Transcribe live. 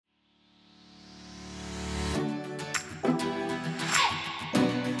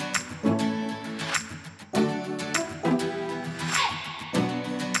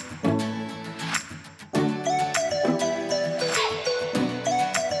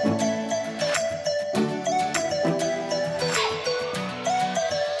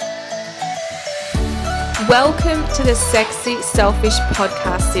Welcome to the Sexy Selfish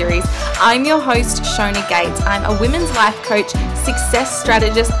podcast series. I'm your host, Shona Gates. I'm a women's life coach, success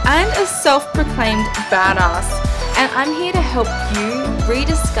strategist, and a self-proclaimed badass. And I'm here to help you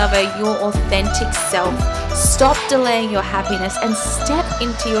rediscover your authentic self, stop delaying your happiness, and step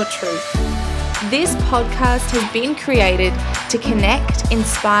into your truth. This podcast has been created to connect,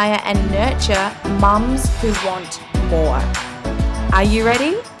 inspire, and nurture mums who want more. Are you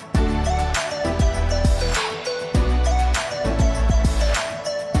ready?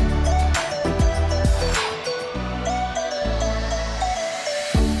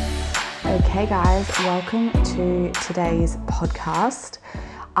 Okay guys, welcome to today's podcast.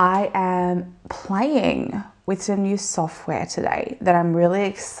 I am playing with some new software today that I'm really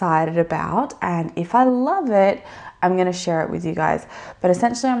excited about, and if I love it, I'm going to share it with you guys. But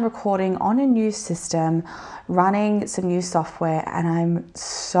essentially I'm recording on a new system, running some new software, and I'm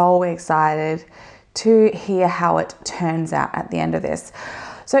so excited to hear how it turns out at the end of this.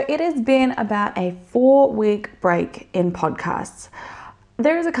 So it has been about a 4-week break in podcasts.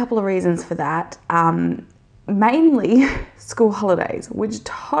 There is a couple of reasons for that. Mainly school holidays, which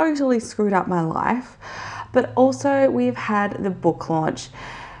totally screwed up my life. But also we've had the book launch.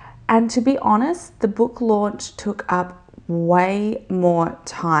 And to be honest, the book launch took up way more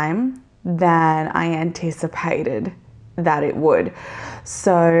time than I anticipated that it would.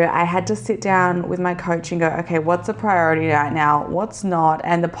 So I had to sit down with my coach and go, okay, what's a priority right now? What's not?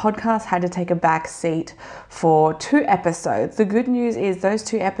 And the podcast had to take a back seat for 2 episodes. The good news is those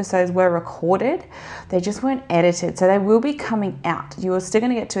 2 episodes were recorded. They just weren't edited. So they will be coming out. You are still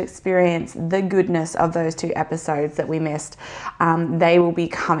going to get to experience the goodness of those 2 episodes that we missed. They will be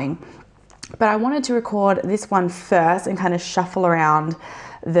coming. But I wanted to record this one first and kind of shuffle around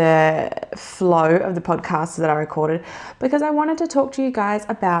the flow of the podcasts that I recorded, because I wanted to talk to you guys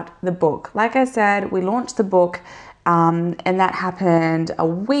about the book. Like I said, we launched the book and that happened a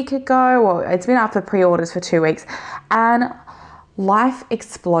week ago, or it's been up for pre-orders for 2 weeks, and life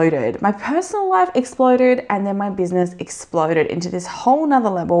exploded. My personal life exploded, and then my business exploded into this whole nother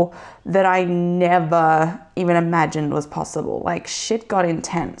level that I never even imagined was possible. Like, shit got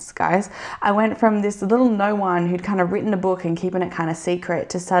intense, guys. I went from this little no one who'd kind of written a book and keeping it kind of secret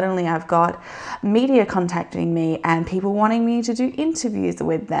to suddenly I've got media contacting me and people wanting me to do interviews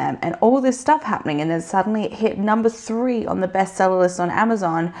with them and all this stuff happening. And then suddenly it hit number 3 on the bestseller list on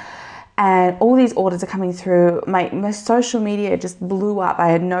Amazon. And all these orders are coming through. My social media just blew up. I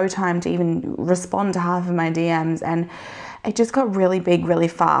had no time to even respond to half of my DMs, and it just got really big really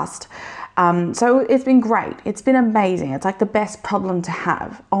fast. So it's been great. It's been amazing. It's like the best problem to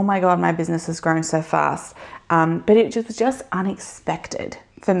have. Oh my God, my business has grown so fast. But it was just unexpected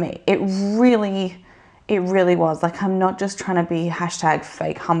for me. It really was. Like, I'm not just trying to be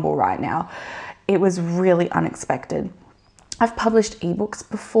 #fake humble right now. It was really unexpected. I've published ebooks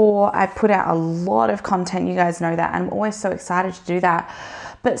before. I put out a lot of content. You guys know that. I'm always so excited to do that.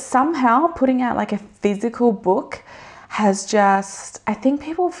 But somehow putting out like a physical book has just, I think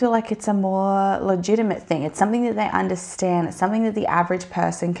people feel like it's a more legitimate thing. It's something that they understand. It's something that the average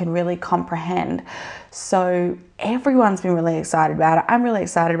person can really comprehend. So everyone's been really excited about it. I'm really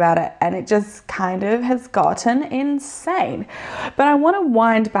excited about it. And it just kind of has gotten insane. But I want to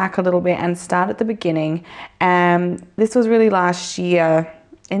wind back a little bit and start at the beginning. This was really last year.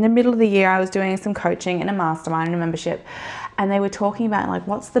 In the middle of the year, I was doing some coaching in a mastermind and a membership. And they were talking about, like,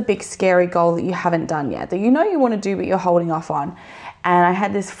 what's the big scary goal that you haven't done yet, that you know you want to do but you're holding off on. And I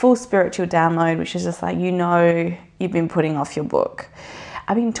had this full spiritual download, which is just like, you know, you've been putting off your book.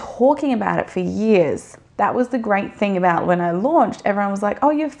 I've been talking about it for years. That was the great thing about when I launched. Everyone was like, oh,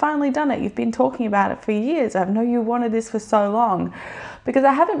 you've finally done it. You've been talking about it for years. I know you wanted this for so long. Because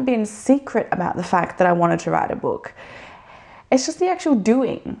I haven't been secret about the fact that I wanted to write a book. It's just the actual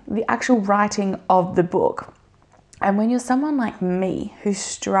doing, the actual writing of the book. And when you're someone like me who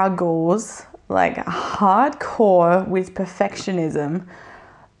struggles like hardcore with perfectionism,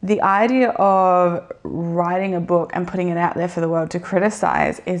 the idea of writing a book and putting it out there for the world to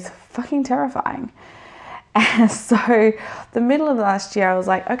criticize is fucking terrifying. And so the middle of last year, I was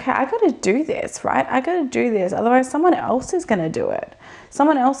like, okay, I got to do this, right? I got to do this. Otherwise, someone else is going to do it.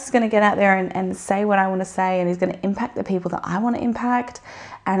 Someone else is going to get out there and say what I want to say, and is going to impact the people that I want to impact.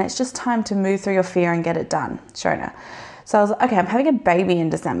 And it's just time to move through your fear and get it done, Shona. So I was like, okay, I'm having a baby in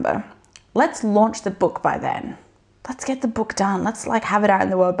December. Let's launch the book by then. Let's get the book done. Let's like have it out in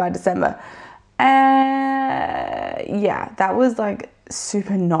the world by December. yeah, that was like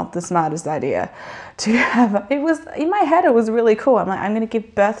super not the smartest idea to have. It was in my head, it was really cool. I'm like, I'm going to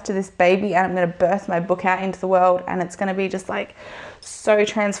give birth to this baby and I'm going to birth my book out into the world, and it's going to be just like so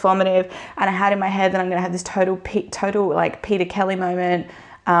transformative. And I had in my head that I'm going to have this total like Peter Kelly moment,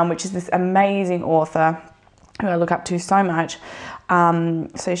 which is this amazing author who I look up to so much.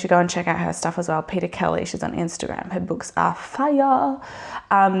 So you should go and check out her stuff as well. Peter Kelly, she's on Instagram. Her books are fire.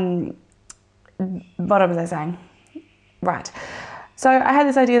 What was I saying? Right. So I had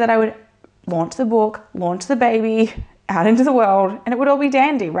this idea that I would launch the book, launch the baby out into the world, and it would all be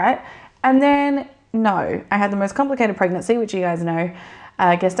dandy, right? And then, no, I had the most complicated pregnancy, which you guys know,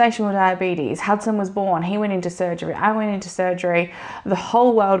 gestational diabetes. Hudson was born. He went into surgery. I went into surgery. The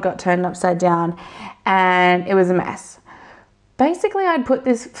whole world got turned upside down, and it was a mess. Basically, I'd put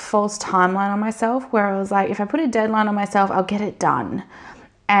this false timeline on myself where I was like, if I put a deadline on myself, I'll get it done.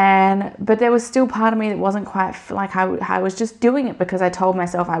 But there was still part of me that wasn't quite like I was just doing it because I told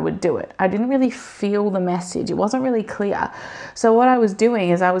myself I would do it. I didn't really feel the message. It wasn't really clear. So what I was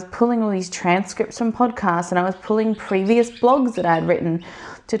doing is I was pulling all these transcripts from podcasts, and I was pulling previous blogs that I had written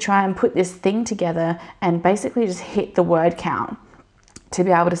to try and put this thing together and basically just hit the word count to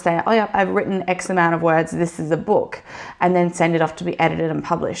be able to say, oh yeah, I've written X amount of words, this is a book, and then send it off to be edited and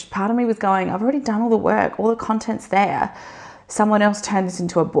published. Part of me was going, I've already done all the work, all the content's there. Someone else turned this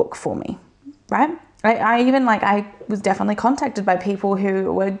into a book for me, right? I was definitely contacted by people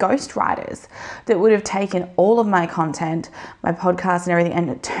who were ghostwriters that would have taken all of my content, my podcast and everything,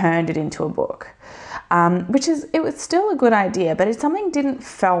 and turned it into a book. It was still a good idea, but if something didn't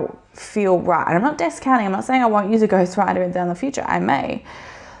feel right, and I'm not discounting, I'm not saying I won't use a ghostwriter in the future, I may.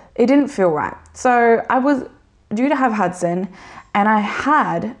 It didn't feel right. So I was due to have Hudson, and I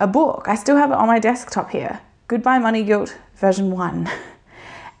had a book. I still have it on my desktop here. Goodbye Money Guilt version 1.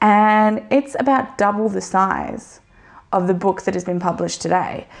 And it's about double the size of the book that has been published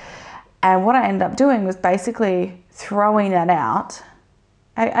today. And what I ended up doing was basically throwing that out.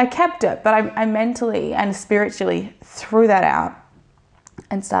 I kept it, but I mentally and spiritually threw that out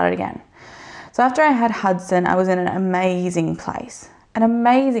and started again. So after I had Hudson, I was in an amazing place.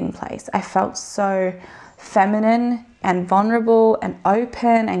 I felt so feminine and vulnerable and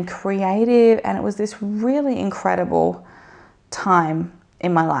open and creative, and it was this really incredible time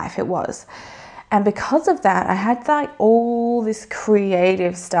in my life. It was. And because of that, I had like all this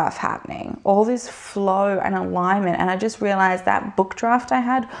creative stuff happening, all this flow and alignment. And I just realized that book draft I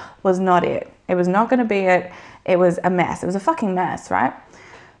had was not it. It was not going to be it. It was a mess. It was a fucking mess, right?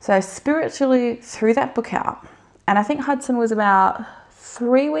 So I spiritually threw that book out. And I think Hudson was about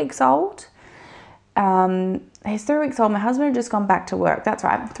 3 weeks old. He's 3 weeks old. My husband had just gone back to work. That's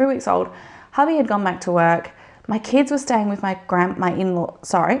right, 3 weeks old. Hubby had gone back to work. My kids were staying with my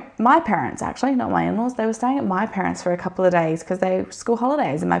parents actually, not my in-laws. They were staying at my parents for a couple of days because they were school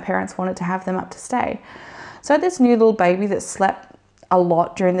holidays and my parents wanted to have them up to stay. So I had this new little baby that slept a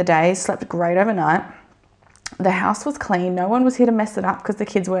lot during the day, slept great overnight. The house was clean. No one was here to mess it up because the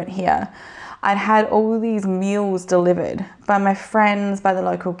kids weren't here. I'd had all these meals delivered by my friends, by the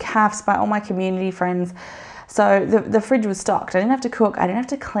local cafes, by all my community friends. So the fridge was stocked. I didn't have to cook. I didn't have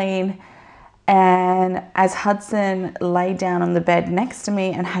to clean. And as Hudson lay down on the bed next to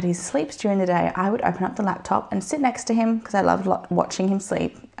me and had his sleeps during the day, I would open up the laptop and sit next to him because I loved watching him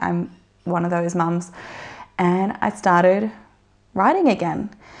sleep. I'm one of those mums. And I started writing again.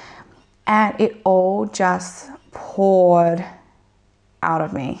 And it all just poured out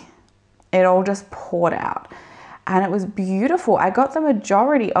of me. It all just poured out. And it was beautiful. I got the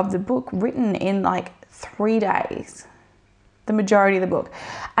majority of the book written in like 3 days. The majority of the book.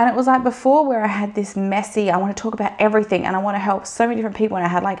 And it was like before where I had this messy, I want to talk about everything and I want to help so many different people, and I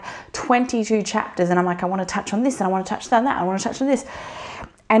had like 22 chapters and I'm like, I want to touch on this and I want to touch on that, I want to touch on this.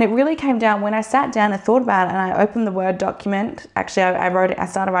 And it really came down when I sat down and thought about it, and I opened the Word document. Actually, I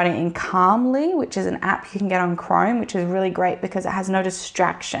started writing in Calmly, which is an app you can get on Chrome, which is really great because it has no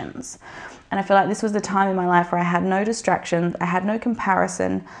distractions. And I feel like this was the time in my life where I had no distractions, I had no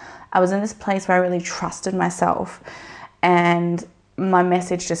comparison. I was in this place where I really trusted myself. And my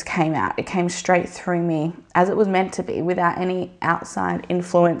message just came out. It came straight through me as it was meant to be, without any outside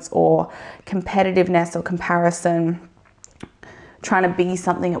influence or competitiveness or comparison, trying to be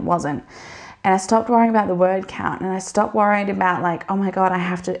something it wasn't. And I stopped worrying about the word count, and I stopped worrying about like, oh my God, I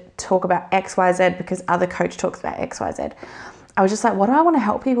have to talk about XYZ because other coach talks about XYZ. I was just like, what do I want to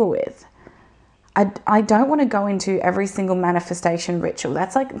help people with? I don't want to go into every single manifestation ritual.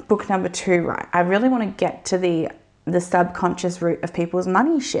 That's like book number 2, right? I really want to get to the subconscious root of people's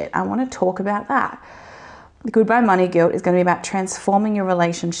money shit. I want to talk about that. The Goodbye Money Guilt is going to be about transforming your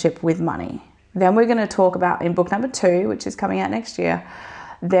relationship with money. Then we're going to talk about, in book number 2, which is coming out next year,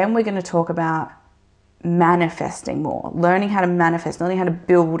 then we're going to talk about manifesting more, learning how to manifest, learning how to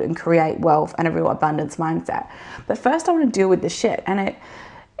build and create wealth and a real abundance mindset. But first I want to deal with the shit. And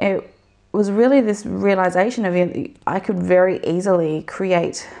it was really this realization of it, I could very easily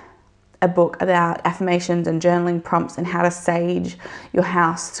create a book about affirmations and journaling prompts and how to sage your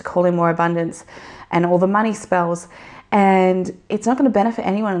house to call in more abundance and all the money spells. And it's not going to benefit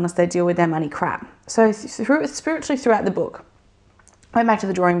anyone unless they deal with their money crap. So spiritually throughout the book, I went back to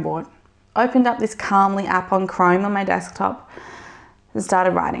the drawing board, opened up this Calmly app on Chrome on my desktop and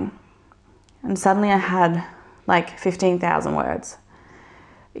started writing. And suddenly I had like 15,000 words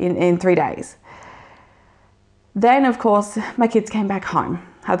in 3 days. Then, of course, my kids came back home.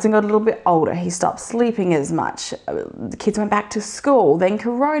 Hudson got a little bit older. He stopped sleeping as much. The kids went back to school. Then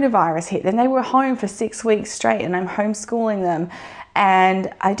coronavirus hit. Then they were home for 6 weeks straight and I'm homeschooling them.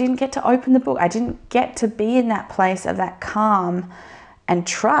 And I didn't get to open the book. I didn't get to be in that place of that calm and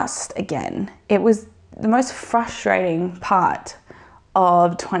trust again. It was the most frustrating part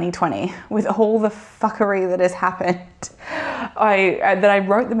of 2020 with all the fuckery that has happened. I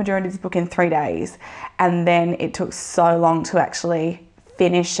wrote the majority of this book in 3 days, and then it took so long to actually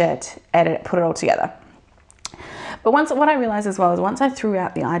finish it, edit it, put it all together. But what I realized as well is once I threw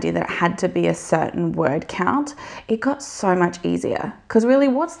out the idea that it had to be a certain word count, it got so much easier. Because really,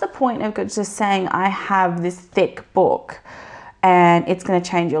 what's the point of just saying I have this thick book and it's going to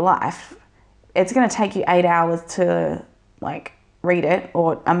change your life? It's going to take you 8 hours to read it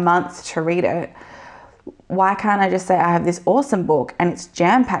or a month to read it. Why can't I just say I have this awesome book and it's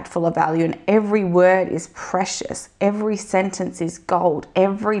jam-packed full of value and every word is precious, every sentence is gold,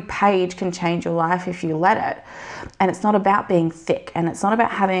 every page can change your life if you let it. And it's not about being thick, and it's not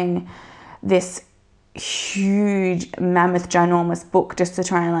about having this huge mammoth ginormous book just to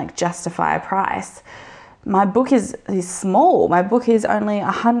try and justify a price. My book is small. My book is only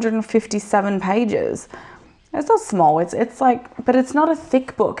 157 pages. It's not small, but it's not a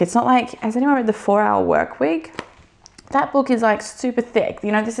thick book. It's not has anyone read the 4-Hour Workweek? That book is super thick.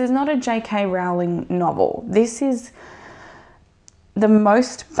 This is not a J.K. Rowling novel. This is the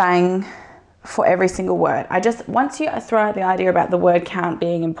most bang for every single word. Once you throw out the idea about the word count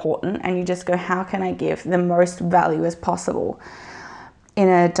being important and you just go, how can I give the most value as possible in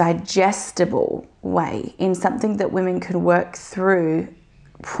a digestible way, in something that women can work through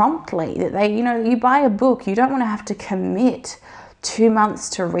promptly, that you buy a book, you don't want to have to commit 2 months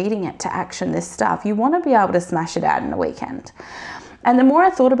to reading it to action this stuff. You want to be able to smash it out in a weekend. And the more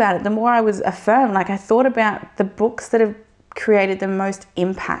I thought about it, the more I was affirmed. I thought about the books that have created the most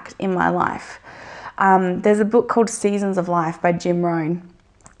impact in my life. There's a book called Seasons of Life by Jim Rohn.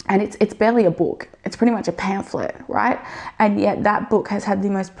 And it's barely a book. It's pretty much a pamphlet, right? And yet that book has had the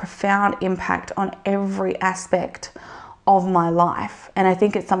most profound impact on every aspect of my life. And I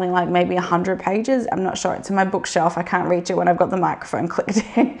think it's something like maybe 100 pages. I'm not sure. It's in my bookshelf. I can't reach it when I've got the microphone clicked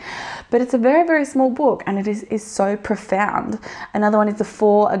in. But it's a very, very small book, and it is so profound. Another one is The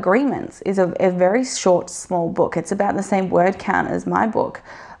 4 Agreements, is a very short, small book. It's about the same word count as my book.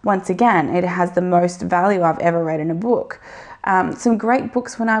 Once again, it has the most value I've ever read in a book. Some great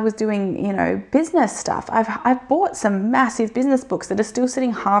books when I was doing, business stuff. I've bought some massive business books that are still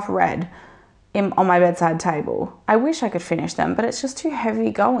sitting half read on my bedside table. I wish I could finish them, but it's just too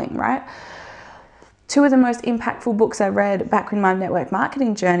heavy going, right? 2 of the most impactful books I read back in my network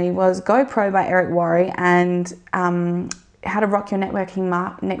marketing journey was Go Pro by Eric Worre and How to Rock Your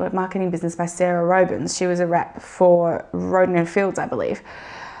Network Marketing Business by Sarah Robbins. She was a rep for Roden & Fields, I believe.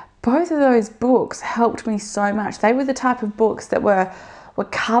 Both of those books helped me so much. They were the type of books that were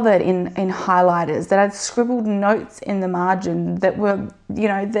covered in highlighters, that I'd scribbled notes in the margin that were,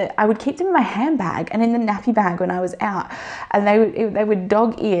 that I would keep them in my handbag and in the nappy bag when I was out. And they were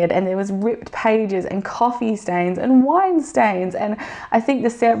dog-eared, and there was ripped pages and coffee stains and wine stains. And I think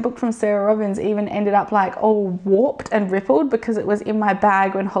the book from Sarah Robbins even ended up all warped and rippled because it was in my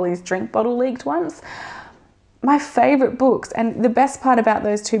bag when Holly's drink bottle leaked once. My favorite books, and the best part about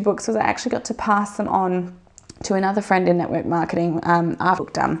those 2 books was I actually got to pass them on to another friend in network marketing after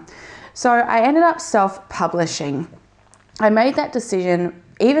book done. So I ended up self-publishing. I made that decision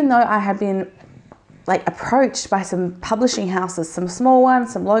even though I had been approached by some publishing houses, some small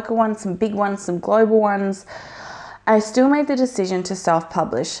ones, some local ones, some big ones, some global ones. I still made the decision to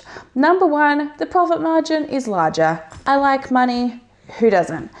self-publish. Number 1, the profit margin is larger. I like money. Who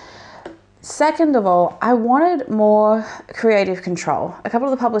doesn't? Second of all, I wanted more creative control. A couple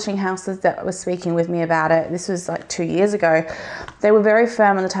of the publishing houses that were speaking with me about it, this was 2 years ago, they were very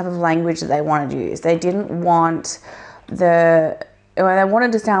firm on the type of language that they wanted to use. They didn't want the they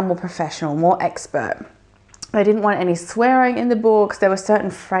wanted to sound more professional, more expert. They didn't want any swearing in the books. There were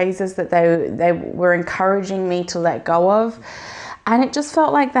certain phrases that they were encouraging me to let go of. And it just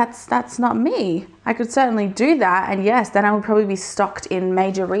felt like that's not me. I could certainly do that. And yes, then I would probably be stocked in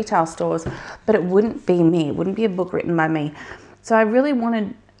major retail stores, but it wouldn't be me. It wouldn't be a book written by me. So I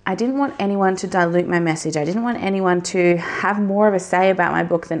didn't want anyone to dilute my message. I didn't want anyone to have more of a say about my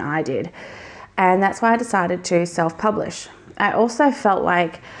book than I did. And that's why I decided to self-publish. I also felt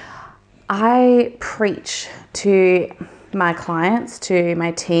like I preach to my clients, to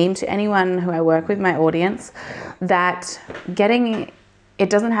my team, to anyone who I work with, my audience, that it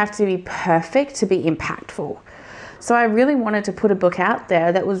doesn't have to be perfect to be impactful. So I really wanted to put a book out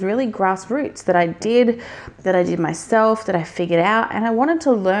there that was really grassroots, that I did myself, that I figured out, and I wanted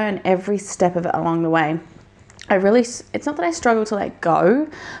to learn every step of it along the way. It's not that I struggle to let go,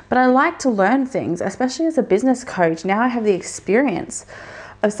 but I like to learn things, especially as a business coach. Now I have the experience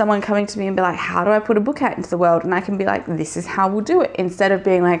of someone coming to me and be like, how do I put a book out into the world? And I can be like, this is how we'll do it, instead of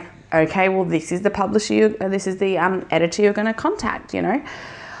being like, okay, well, this is the publisher, this is the editor you're going to contact,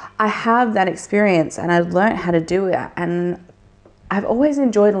 I have that experience and I've learned how to do it. And I've always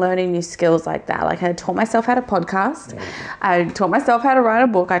enjoyed learning new skills like that. Like I taught myself how to podcast. I taught myself how to write a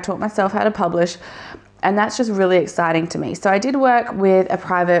book. I taught myself how to publish. And that's just really exciting to me. So I did work with a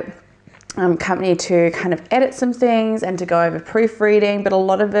private company to kind of edit some things and to go over proofreading, but a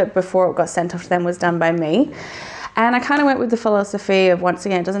lot of it before it got sent off to them was done by me. And I kind of went with the philosophy of, once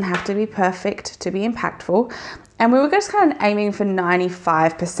again, it doesn't have to be perfect to be impactful. And we were just kind of aiming for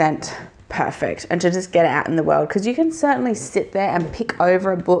 95% perfect and to just get it out in the world, because you can certainly sit there and pick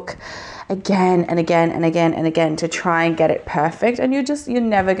over a book again and again and again and again to try and get it perfect, and you're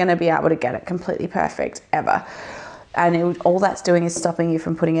never going to be able to get it completely perfect ever. And all that's doing is stopping you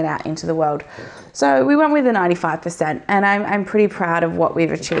from putting it out into the world. So we went with the 95%, and I'm pretty proud of what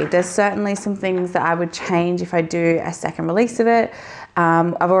we've achieved. There's certainly some things that I would change if I do a second release of it.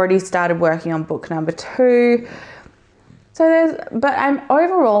 I've already started working on book number 2. But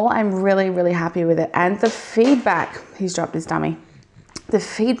I'm really, really happy with it. And the feedback, he's dropped his dummy. The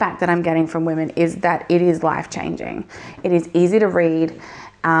feedback that I'm getting from women is that it is life-changing. It is easy to read.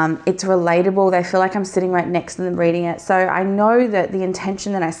 It's relatable. They feel like I'm sitting right next to them reading it. So I know that the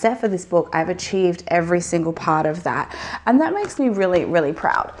intention that I set for this book, I've achieved every single part of that. And that makes me really, really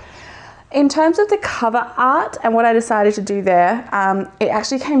proud. In terms of the cover art and what I decided to do there, it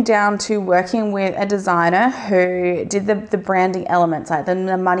actually came down to working with a designer who did the branding elements, like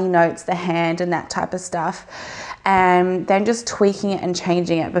the money notes, the hand and that type of stuff. And then just tweaking it and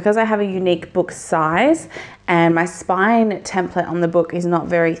changing it, because I have a unique book size and my spine template on the book is not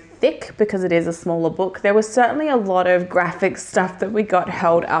very thick because it is a smaller book. There was certainly a lot of graphic stuff that we got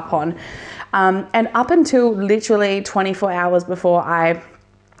held up on. And up until literally 24 hours before I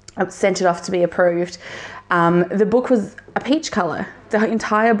sent it off to be approved, the book was a peach color. The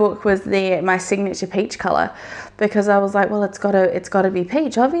entire book was my signature peach color, because I was like, well, it's got to be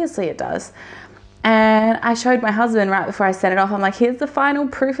peach. Obviously it does. And I showed my husband right before I sent it off. I'm like, here's the final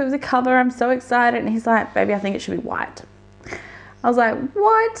proof of the cover. I'm so excited. And he's like, baby, I think it should be white. I was like,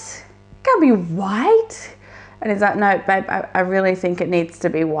 what? It can't be white. And he's like, no, babe, I really think it needs to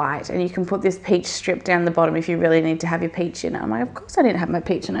be white. And you can put this peach strip down the bottom if you really need to have your peach in it. I'm like, of course I need to have my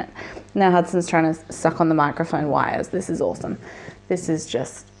peach in it. Now Hudson's trying to suck on the microphone wires. This is awesome. This is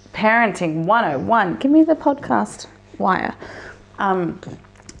just parenting 101. Give me the podcast wire.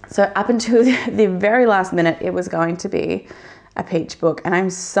 So up until the very last minute, it was going to be a peach book. And I'm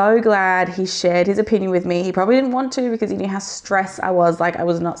so glad he shared his opinion with me. He probably didn't want to, because he knew how stressed I was. Like, I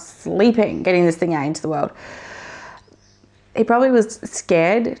was not sleeping getting this thing out into the world. He probably was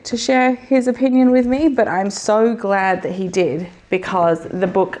scared to share his opinion with me, but I'm so glad that he did, because the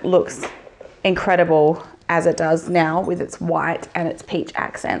book looks incredible as it does now with its white and its peach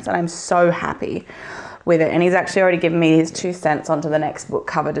accents. And I'm so happy with it. And he's actually already given me his 2 cents onto the next book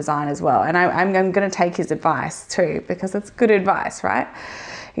cover design as well. And I'm going to take his advice too, because it's good advice, right?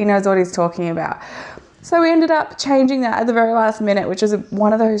 He knows what he's talking about. So we ended up changing that at the very last minute, which is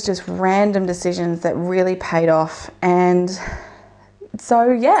one of those just random decisions that really paid off. And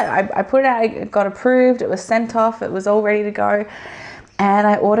so, yeah, I put it out, it got approved, it was sent off, it was all ready to go. And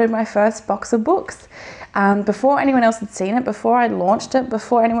I ordered my first box of books. Before anyone else had seen it, before I launched it,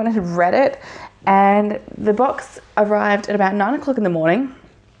 before anyone had read it. And the box arrived at about 9 o'clock in the morning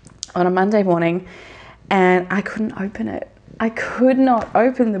on a Monday morning, and I couldn't open it. I could not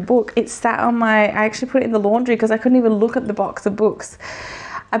open the book. It sat on I actually put it in the laundry because I couldn't even look at the box of books.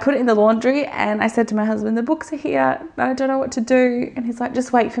 I put it in the laundry and I said to my husband, the books are here. I don't know what to do. And he's like,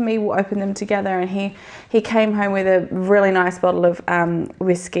 just wait for me. We'll open them together. And he came home with a really nice bottle of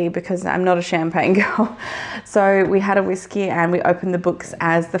whiskey, because I'm not a champagne girl. So we had a whiskey and we opened the books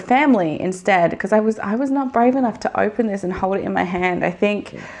as the family instead, because I was not brave enough to open this and hold it in my hand. I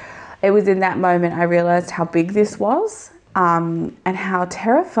think it was in that moment I realized how big this was. And how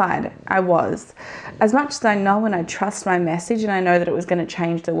terrified I was. As much as I know and I trust my message and I know that it was going to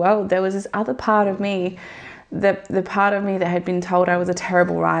change the world, there was this other part of me, the part of me that had been told I was a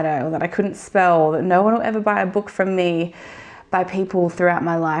terrible writer, or that I couldn't spell, that no one will ever buy a book from me, by people throughout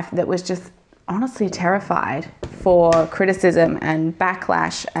my life, that was just honestly terrified for criticism and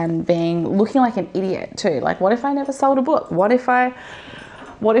backlash and looking like an idiot too. Like, what if I never sold a book? What if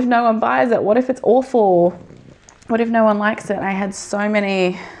no one buys it? What if it's awful? What if no one likes it? I had so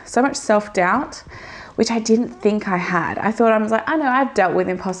much self-doubt, which I didn't think I had. I was like, I know I've dealt with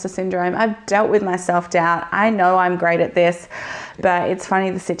imposter syndrome. I've dealt with my self-doubt. I know I'm great at this. But it's funny,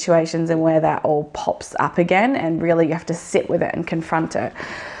 the situations and where that all pops up again, and really you have to sit with it and confront it.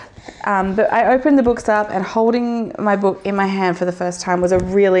 But I opened the books up, and holding my book in my hand for the first time was a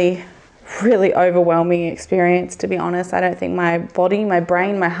really, really overwhelming experience, to be honest. I don't think my body, my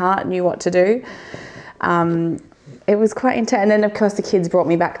brain, my heart knew what to do. It was quite intense. And then, of course, the kids brought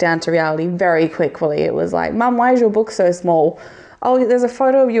me back down to reality very quickly. It was like, Mum, why is your book so small? Oh, there's a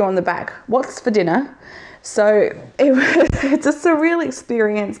photo of you on the back. What's for dinner? So it's a surreal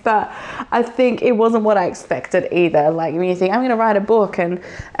experience, but I think it wasn't what I expected either. Like, when you think, I'm going to write a book, and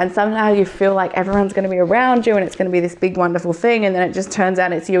somehow you feel like everyone's going to be around you and it's going to be this big, wonderful thing. And then it just turns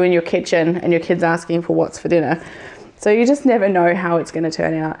out it's you in your kitchen and your kids asking for what's for dinner. So you just never know how it's going to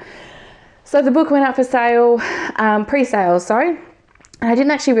turn out. So the book went up for sale, pre-sale, sorry. And I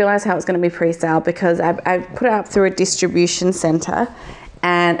didn't actually realize how it was going to be pre-sale, because I put it up through a distribution center,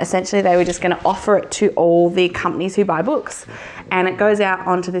 and essentially they were just going to offer it to all the companies who buy books. And it goes out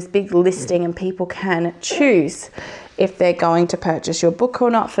onto this big listing, and people can choose if they're going to purchase your book or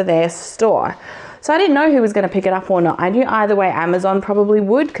not for their store. So I didn't know who was going to pick it up or not. I knew either way Amazon probably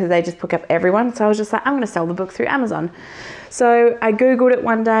would, because they just pick up everyone. So I was just like, I'm going to sell the book through Amazon. So I Googled it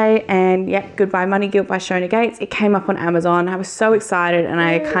one day, and Goodbye Money Guilt by Shona Gates. It came up on Amazon. I was so excited, and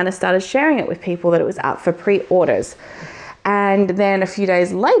I kind of started sharing it with people that it was up for pre-orders. And then a few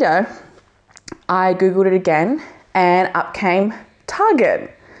days later, I Googled it again, and up came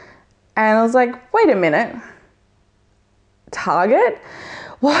Target. And I was like, wait a minute, Target?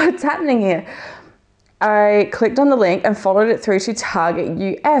 What's happening here? I clicked on the link and followed it through to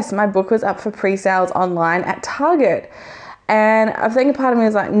Target US. My book was up for pre-sales online at Target. And I think a part of me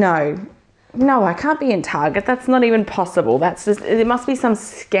was like, no, I can't be in Target. That's not even possible. It must be some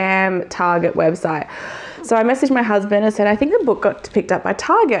scam Target website. So I messaged my husband and said, I think the book got picked up by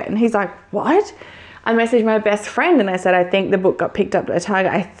Target. And he's like, what? I messaged my best friend and I said, I think the book got picked up by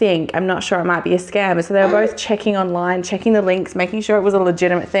Target. I'm not sure, it might be a scam. So they were both checking online, checking the links, making sure it was a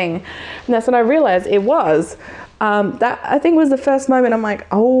legitimate thing. And that's when I realized it was. That I think was the first moment I'm like,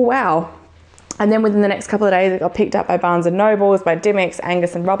 oh, wow. And then within the next couple of days, it got picked up by Barnes & Nobles, by Dymocks,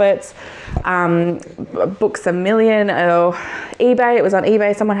 Angus & Roberts, Books A Million, or eBay. It was on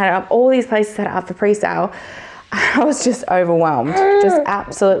eBay. Someone had it up. All these places had it up for pre-sale. I was just overwhelmed, just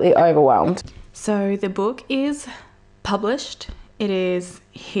absolutely overwhelmed. So the book is published. It is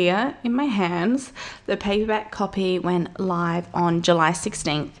here in my hands. The paperback copy went live on July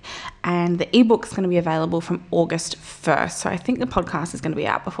 16th, and the ebook's going to be available from August 1st. So I think the podcast is going to be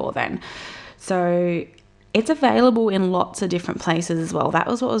out before then. So it's available in lots of different places as well. That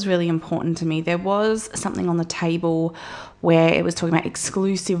was what was really important to me. There was something on the table where it was talking about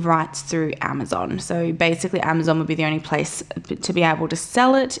exclusive rights through Amazon. So basically Amazon would be the only place to be able to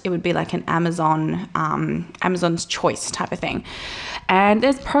sell it. It would be like an Amazon's choice type of thing. And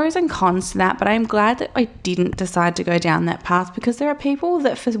there's pros and cons to that, but I'm glad that I didn't decide to go down that path, because there are people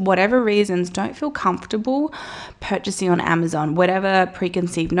that for whatever reasons don't feel comfortable purchasing on Amazon, whatever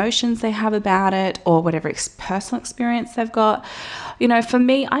preconceived notions they have about it or whatever personal experience they've got. You know, for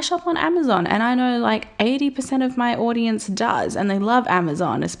me, I shop on Amazon, and I know like 80% of my audience does, and they love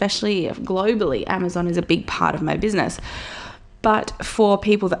Amazon, especially globally. Amazon is a big part of my business. But for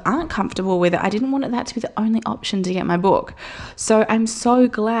people that aren't comfortable with it, I didn't want that to be the only option to get my book. So I'm so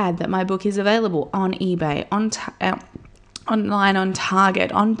glad that my book is available on eBay, online, on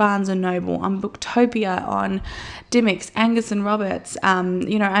Target, on Barnes & Noble, on Booktopia, on Dymocks, Angus & Roberts.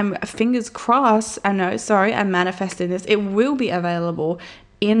 I'm fingers crossed, I'm manifesting this. It will be available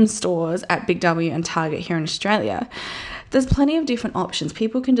in stores at Big W and Target here in Australia. There's plenty of different options.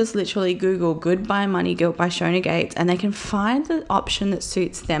 People can just literally Google Goodbye Money Guilt by Shona Gates and they can find the option that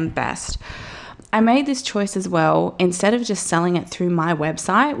suits them best. I made this choice as well, instead of just selling it through my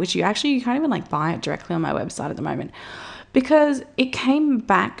website, which you can't even like buy it directly on my website at the moment, because it came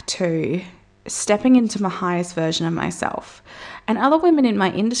back to stepping into my highest version of myself. And other women in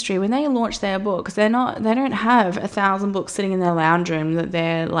my industry, when they launch their books, they don't have 1,000 books sitting in their lounge room that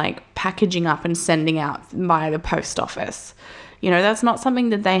they're like packaging up and sending out by the post office. You know, that's not something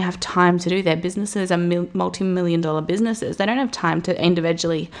that they have time to do. Their businesses are multi-million-dollar businesses. They don't have time to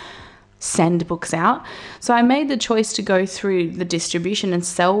individually send books out. So I made the choice to go through the distribution and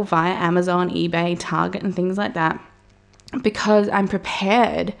sell via Amazon, eBay, Target, and things like that, because I'm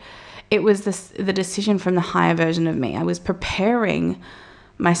prepared. It was the decision from the higher version of me. I was preparing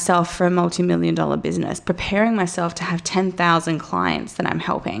myself for a multi-million-dollar business, preparing myself to have 10,000 clients that I'm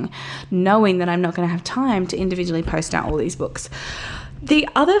helping, knowing that I'm not going to have time to individually post out all these books. The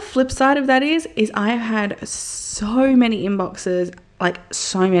other flip side of that is I've had so many inboxes, like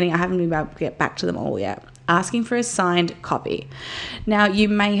so many, I haven't been able to get back to them all yet, asking for a signed copy. Now, you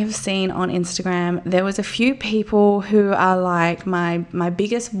may have seen on Instagram, there was a few people who are like my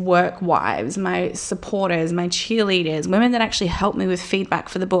biggest work wives, my supporters, my cheerleaders, women that actually help me with feedback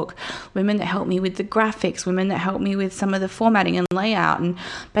for the book, women that help me with the graphics, women that help me with some of the formatting and layout, and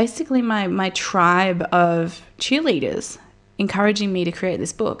basically my tribe of cheerleaders encouraging me to create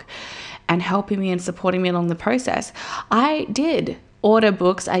this book and helping me and supporting me along the process. I did order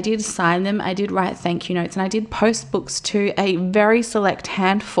books, I did sign them, I did write thank you notes, and I did post books to a very select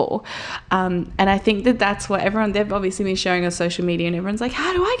handful. And I think that's what they've obviously been sharing on social media, and everyone's like,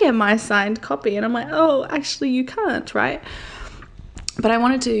 how do I get my signed copy? And I'm like, oh, actually you can't, right? But I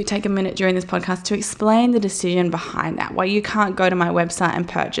wanted to take a minute during this podcast to explain the decision behind that, why you can't go to my website and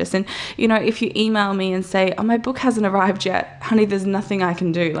purchase. And, you know, if you email me and say, oh, my book hasn't arrived yet, honey, there's nothing I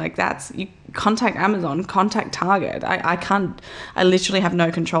can do. Like, you contact Amazon, contact Target. I literally have no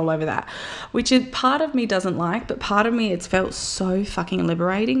control over that, which is part of me doesn't like, but part of me, it's felt so fucking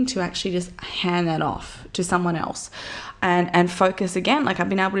liberating to actually just hand that off to someone else and focus again. Like, I've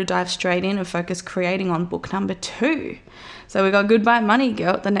been able to dive straight in and focus creating on book number 2. So we got Goodbye Money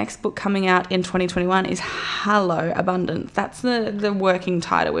Guilt. The next book coming out in 2021 is Hello Abundance. That's the working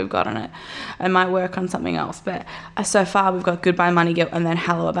title we've got on it. I might work on something else, but so far we've got Goodbye Money Guilt and then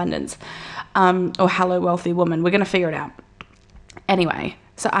Hello Abundance, or Hello Wealthy Woman. We're going to figure it out. Anyway,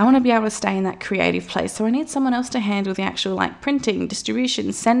 so I want to be able to stay in that creative place. So I need someone else to handle the actual like printing,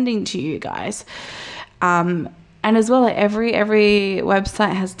 distribution, sending to you guys. And as well, every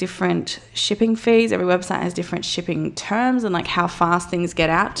website has different shipping fees. Every website has different shipping terms and like how fast things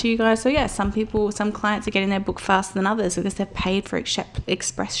get out to you guys. So yeah, some clients are getting their book faster than others because they've paid for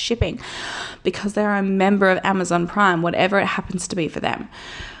express shipping, because they're a member of Amazon Prime, whatever it happens to be for them.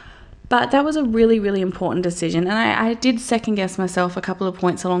 But that was a really, really important decision. And I did second guess myself a couple of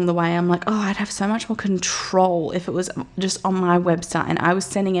points along the way. I'm like, oh, I'd have so much more control if it was just on my website and I was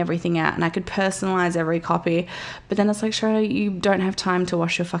sending everything out and I could personalize every copy. But then it's like, Shona, you don't have time to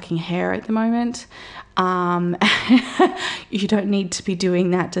wash your fucking hair at the moment. You don't need to be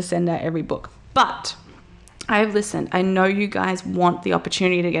doing that to send out every book. But I have listened. I know you guys want the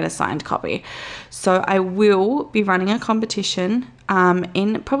opportunity to get a signed copy. So I will be running a competition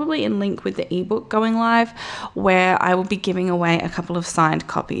probably in link with the ebook going live, where I will be giving away a couple of signed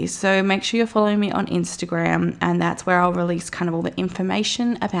copies. So make sure you're following me on Instagram, and that's where I'll release kind of all the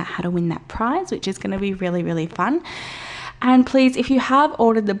information about how to win that prize, which is going to be really, really fun. And please, if you have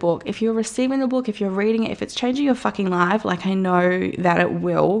ordered the book, if you're receiving the book, if you're reading it, if it's changing your fucking life, like I know that it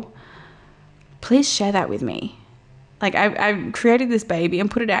will, please share that with me. Like, I've created this baby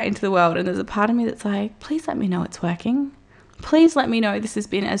and put it out into the world, and there's a part of me that's like, please let me know it's working. Please let me know this has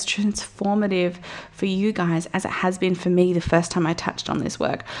been as transformative for you guys as it has been for me the first time I touched on this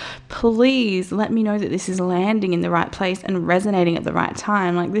work. Please let me know that this is landing in the right place and resonating at the right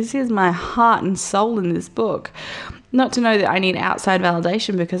time. Like, this is my heart and soul in this book. Not to know that I need outside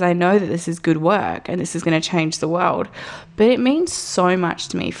validation, because I know that this is good work and this is going to change the world. But it means so much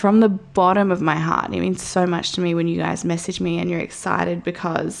to me from the bottom of my heart. It means so much to me when you guys message me and you're excited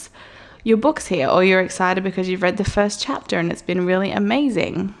because your book's here, or you're excited because you've read the first chapter and it's been really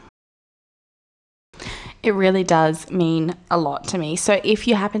amazing. It really does mean a lot to me. So if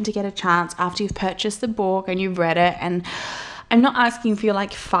you happen to get a chance after you've purchased the book and you've read it, and I'm not asking for your like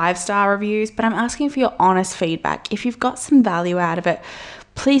 5-star reviews, but I'm asking for your honest feedback. If you've got some value out of it,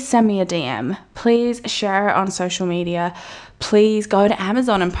 please send me a DM. Please share it on social media. Please go to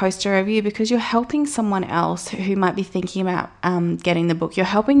Amazon and post a review, because you're helping someone else who might be thinking about getting the book. You're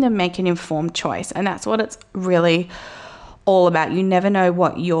helping them make an informed choice. And that's what it's really all about. You never know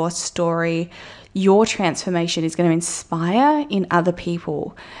what your story, your transformation is going to inspire in other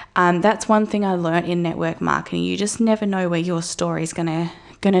people. That's one thing I learned in network marketing. You just never know where your story is going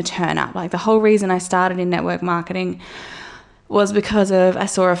to turn up. Like, the whole reason I started in network marketing was because I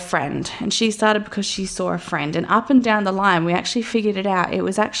saw a friend, and she started because she saw a friend, and up and down the line we actually figured it out. It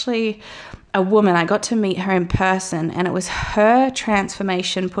was actually a woman. I got to meet her in person, and it was her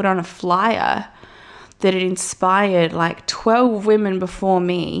transformation put on a flyer that had inspired like 12 women before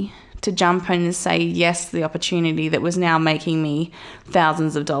me to jump in and say yes to the opportunity that was now making me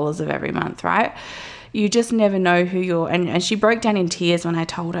thousands of dollars of every month, right? You just never know who you're, and she broke down in tears when I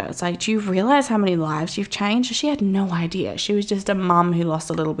told her. It's like, do you realize how many lives you've changed? She had no idea. She was just a mum who lost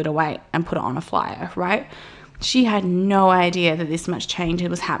a little bit of weight and put it on a flyer, right? She had no idea that this much change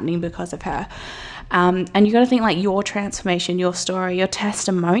was happening because of her. And you got to think, like, your transformation, your story, your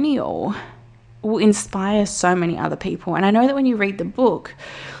testimonial will inspire so many other people. And I know that when you read the book,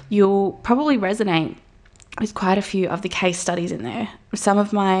 you'll probably resonate with quite a few of the case studies in there. Some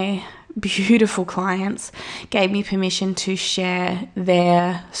of my beautiful clients gave me permission to share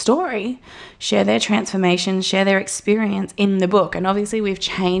their story, share their transformation, share their experience in the book. And obviously we've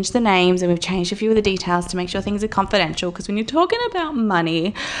changed the names and we've changed a few of the details to make sure things are confidential, because when you're talking about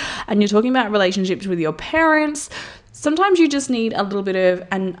money and you're talking about relationships with your parents, sometimes you just need a little bit of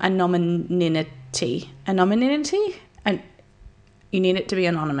anonymity. And you need it to be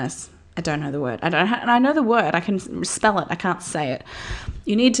anonymous. I don't know the word. I know the word. I can spell it. I can't say it.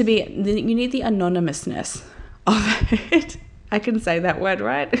 You need the anonymousness of it. I can say that word,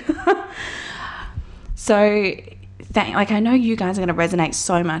 right? So, I know you guys are going to resonate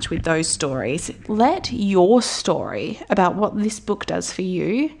so much with those stories. Let your story about what this book does for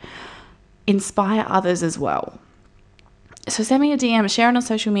you inspire others as well. So send me a DM, share it on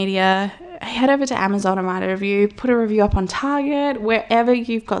social media, head over to Amazon and write a review, put a review up on Target, wherever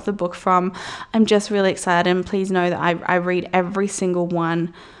you've got the book from. I'm just really excited, and please know that I read every single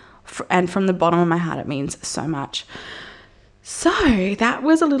one, and from the bottom of my heart, it means so much. So that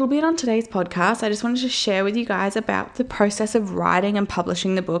was a little bit on today's podcast. I just wanted to share with you guys about the process of writing and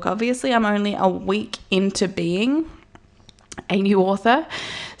publishing the book. Obviously, I'm only a week into being a new author,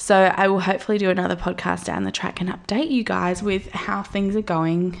 so I will hopefully do another podcast down the track and update you guys with how things are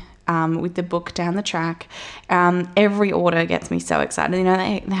going with the book down the track. Every order gets me so excited. You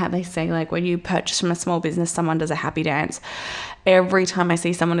know how they say, like, when you purchase from a small business, someone does a happy dance. Every time I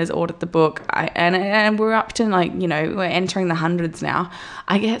see someone has ordered the book, and we're up to, like, you know, we're entering the hundreds now,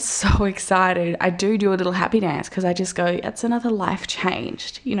 I get so excited. I do a little happy dance, because I just go, that's another life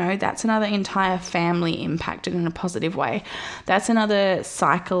changed. You know, that's another entire family impacted in a positive way. That's another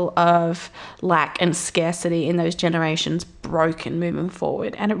cycle of lack and scarcity in those generations broken moving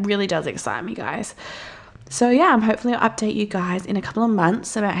forward. And it really does excite me, guys. So yeah, hopefully I'll update you guys in a couple of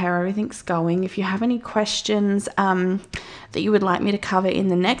months about how everything's going. If you have any questions that you would like me to cover in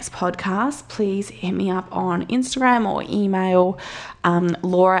the next podcast, please hit me up on Instagram or email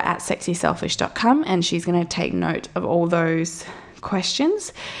Laura@sexyselfish.com, and she's going to take note of all those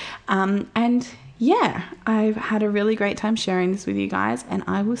questions. And yeah, I've had a really great time sharing this with you guys, and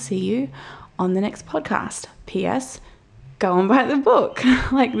I will see you on the next podcast. P.S. Go and buy the book.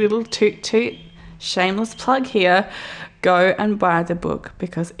 Like, little toot shameless plug here. Go and buy the book,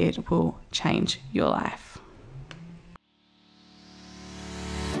 because it will change your life.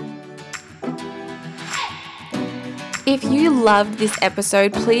 If you loved this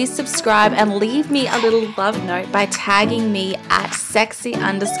episode, please subscribe and leave me a little love note by tagging me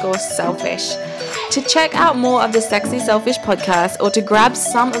 @sexy_selfish. To check out more of the Sexy Selfish podcast, or to grab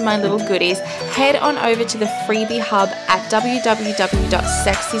some of my little goodies, head on over to the freebie hub at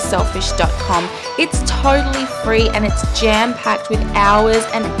www.sexyselfish.com. It's totally free, and it's jam-packed with hours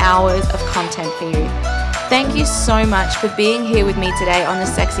and hours of content for you. Thank you so much for being here with me today on the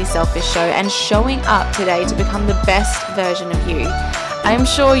Sexy Selfish Show and showing up today to become the best version of you. I'm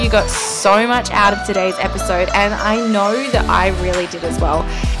sure you got so much out of today's episode, and I know that I really did as well.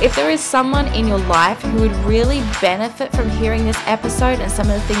 If there is someone in your life who would really benefit from hearing this episode and some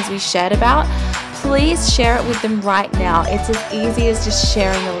of the things we shared about, please share it with them right now. It's as easy as just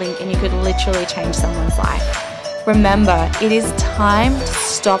sharing the link, and you could literally change someone's life. Remember, it is time to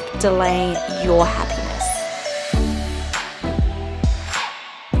stop delaying your happiness.